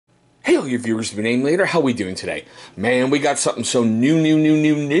Hey all you viewers to be named later, how we doing today? Man, we got something so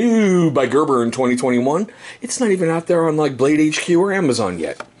new by Gerber in 2021. It's not even out there on like Blade HQ or Amazon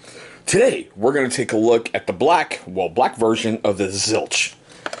yet. Today, we're going to take a look at the black version of the Zilch.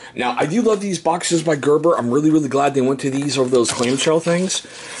 Now, I do love these boxes by Gerber. I'm really glad they went to these over those clamshell things.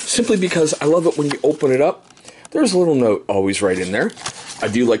 Simply because I love it when you open it up. There's a little note always right in there. I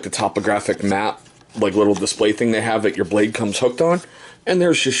do like the topographic map, like little display thing they have that your blade comes hooked on. And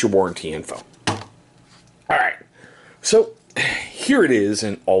there's just your warranty info. Alright, so here it is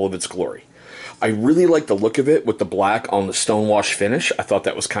in all of its glory. I really like the look of it with the black on the stonewash finish. I thought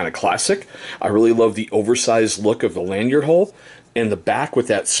that was kind of classic. I really love the oversized look of the lanyard hole. And the back with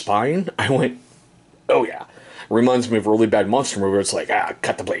that spine, I went, oh yeah. Reminds me of a really bad monster movie where it's like,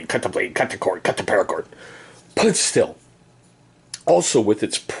 cut the blade, cut the cord, cut the paracord. But still, also with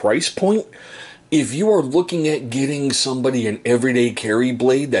its price point, if you are looking at getting somebody an everyday carry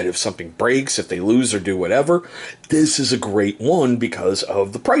blade that if something breaks, if they lose or do whatever, this is a great one because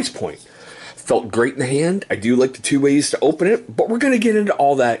of the price point. Felt great in the hand. I do like the two ways to open it, but we're going to get into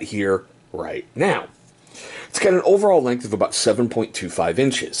all that here right now. It's got an overall length of about 7.25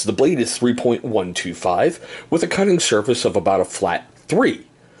 inches. The blade is 3.125 with a cutting surface of about a flat 3.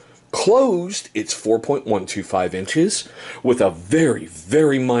 Closed, it's 4.125 inches with a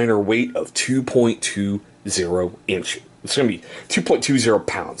very minor weight of 2.20 inches. It's going to be 2.20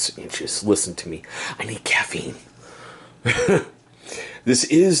 pounds inches. Listen to me. I need caffeine. This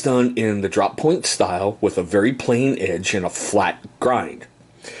is done in the drop point style with a very plain edge and a flat grind.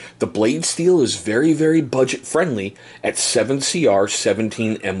 The blade steel is very budget friendly at 7CR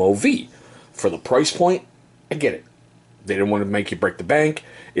 17 MOV. For the price point, I get it. They didn't want to make you break the bank.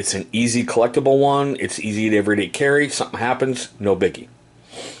 It's an easy collectible one. It's easy to everyday carry. Something happens, no biggie.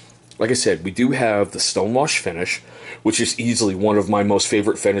 Like I said, we do have the stonewash finish, which is easily one of my most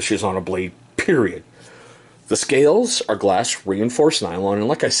favorite finishes on a blade, period. The scales are glass reinforced nylon, and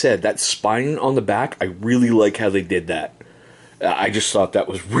like I said, that spine on the back, I really like how they did that. I just thought that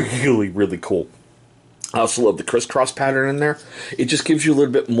was really cool. I also love the crisscross pattern in there. It just gives you a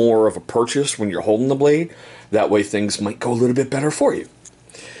little bit more of a purchase when you're holding the blade. That way things might go a little bit better for you.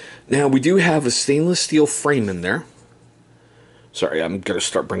 Now, we do have a stainless steel frame in there. Sorry, I'm going to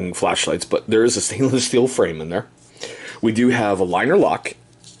start bringing flashlights, but there is a stainless steel frame in there. We do have a liner lock,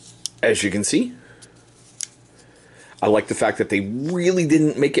 as you can see. I like the fact that they really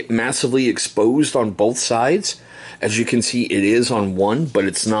didn't make it massively exposed on both sides. As you can see, it is on one, but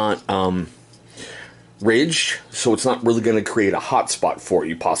it's not ridged, so it's not really going to create a hot spot for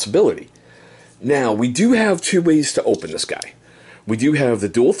you possibility. Now, we do have two ways to open this guy. We do have the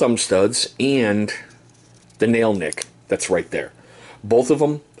dual thumb studs and the nail nick that's right there. Both of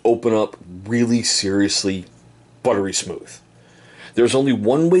them open up really seriously buttery smooth. There's only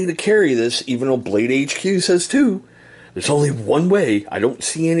one way to carry this, even though Blade HQ says two. There's only one way. I don't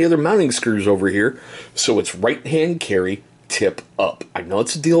see any other mounting screws over here, so it's right hand carry, tip up. I know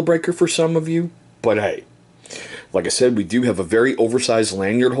it's a deal breaker for some of you, but hey. Like I said, we do have a very oversized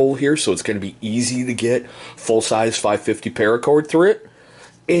lanyard hole here, so it's going to be easy to get full-size 550 paracord through it.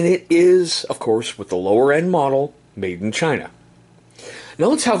 And it is, of course, with the lower-end model, made in China. Now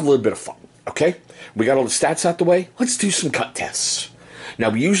let's have a little bit of fun, okay? We got all the stats out the way. Let's do some cut tests. Now,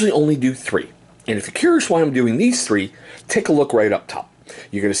 we usually only do 3. And if you're curious why I'm doing these 3, take a look right up top.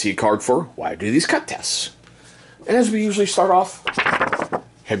 You're going to see a card for why I do these cut tests. And as we usually start off,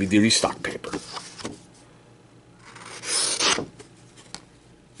 heavy-duty stock paper.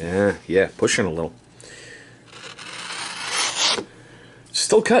 Yeah, pushing a little.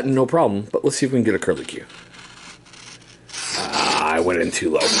 Still cutting, no problem, but let's see if we can get a curly cue. I went in too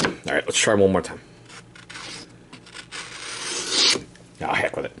low. Alright, let's try one more time. Oh,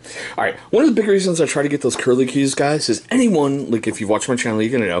 heck with it. Alright, one of the big reasons I try to get those curly cues, guys, is anyone, like if you've watched my channel,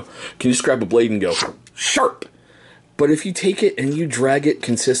 you're going to know, can just grab a blade and go, sharp! But if you take it and you drag it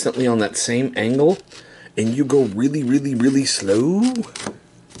consistently on that same angle, and you go really slow,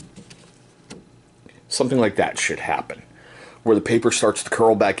 something like that should happen. Where the paper starts to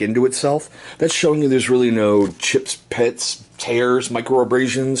curl back into itself. That's showing you there's really no chips, pits, tears,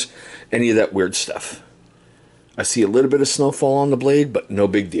 microabrasions, any of that weird stuff. I see a little bit of snowfall on the blade, but no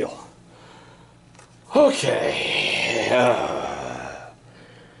big deal. Okay.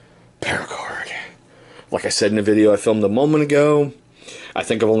 Paracord. Like I said in the video I filmed a moment ago, I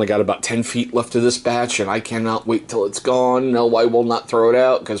think I've only got about 10 feet left of this batch, and I cannot wait till it's gone. No, I will not throw it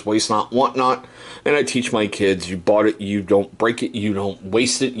out, because waste not, want not. And I teach my kids, you bought it, you don't break it, you don't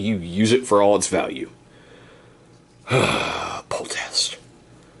waste it, you use it for all its value. Pull test.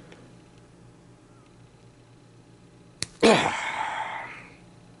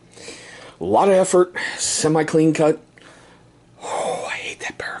 A lot of effort, semi-clean cut. Oh, I hate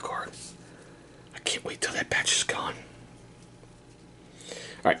that paracord. I can't wait till that patch is gone.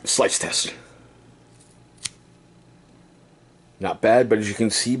 Alright, slice test. Not bad, but as you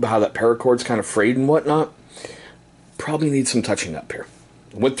can see by how that paracord's kind of frayed and whatnot, probably needs some touching up here.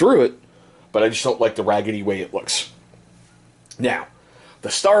 I went through it, but I just don't like the raggedy way it looks. Now,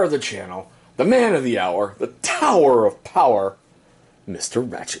 the star of the channel, the man of the hour, the tower of power,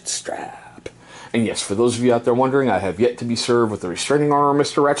 Mr. Ratchet Strap. And yes, for those of you out there wondering, I have yet to be served with the restraining order of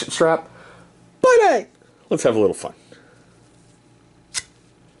Mr. Ratchet Strap, but hey, let's have a little fun.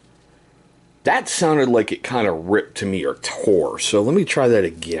 That sounded like it kind of ripped to me or tore, so let me try that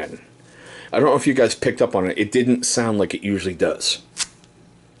again. I don't know if you guys picked up on it. It didn't sound like it usually does.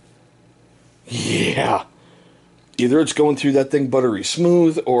 Yeah. Either it's going through that thing buttery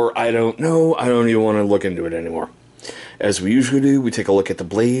smooth, or I don't know. I don't even want to look into it anymore. As we usually do, we take a look at the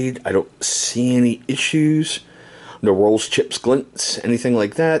blade. I don't see any issues. No rolls, chips, glints, anything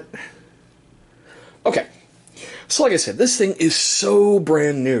like that. Okay. So like I said, this thing is so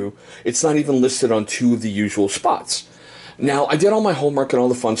brand new, it's not even listed on two of the usual spots. Now, I did all my homework and all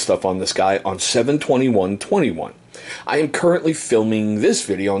the fun stuff on this guy on 7/21/21. I am currently filming this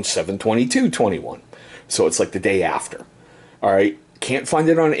video on 7/22/21. So it's like the day after. Alright, can't find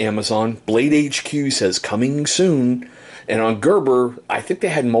it on Amazon. Blade HQ says coming soon. And on Gerber, I think they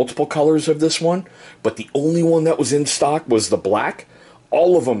had multiple colors of this one, but the only one that was in stock was the black.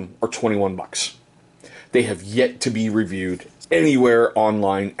 All of them are 21 bucks. They have yet to be reviewed anywhere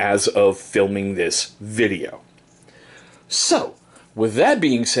online as of filming this video. So, with that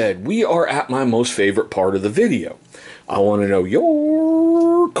being said, we are at my most favorite part of the video. I want to know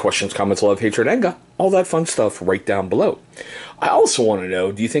your questions, comments, love, hatred, anger, all that fun stuff right down below. I also want to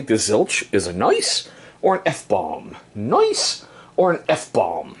know, do you think this Zilch is a nice or an F-bomb? Nice or an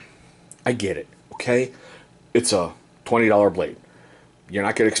F-bomb? I get it, okay? It's a $20 blade. You're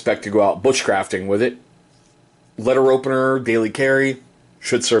not going to expect to go out bushcrafting with it. Letter opener, daily carry,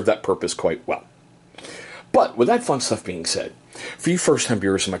 should serve that purpose quite well. But with that fun stuff being said, for you first-time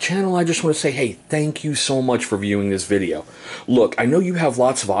viewers of my channel, I just want to say, hey, thank you so much for viewing this video. Look, I know you have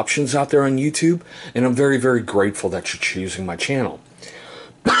lots of options out there on YouTube, and I'm very, very grateful that you're choosing my channel.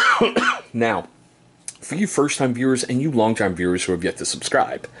 Now, for you first-time viewers and you long-time viewers who have yet to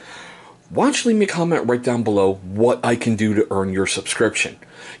subscribe, why don't you leave me a comment right down below what I can do to earn your subscription.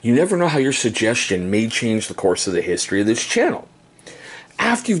 You never know how your suggestion may change the course of the history of this channel.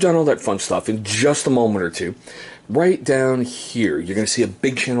 After you've done all that fun stuff, in just a moment or two, right down here, you're going to see a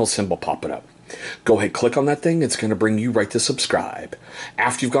big channel symbol popping up. Go ahead, click on that thing. It's going to bring you right to subscribe.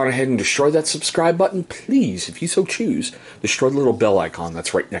 After you've gone ahead and destroyed that subscribe button, please, if you so choose, destroy the little bell icon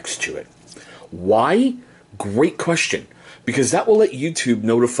that's right next to it. Why? Great question. Because that will let YouTube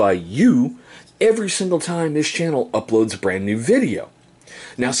notify you every single time this channel uploads a brand new video.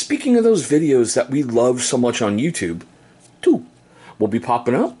 Now, speaking of those videos that we love so much on YouTube, two will be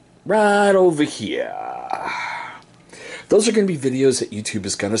popping up right over here. Those are going to be videos that YouTube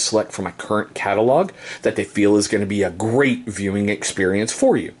is going to select from my current catalog that they feel is going to be a great viewing experience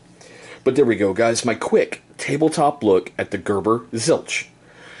for you. But there we go, guys. My quick tabletop look at the Gerber Zilch.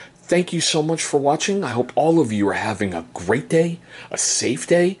 Thank you so much for watching. I hope all of you are having a great day, a safe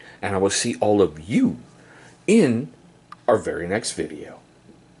day, and I will see all of you in our very next video.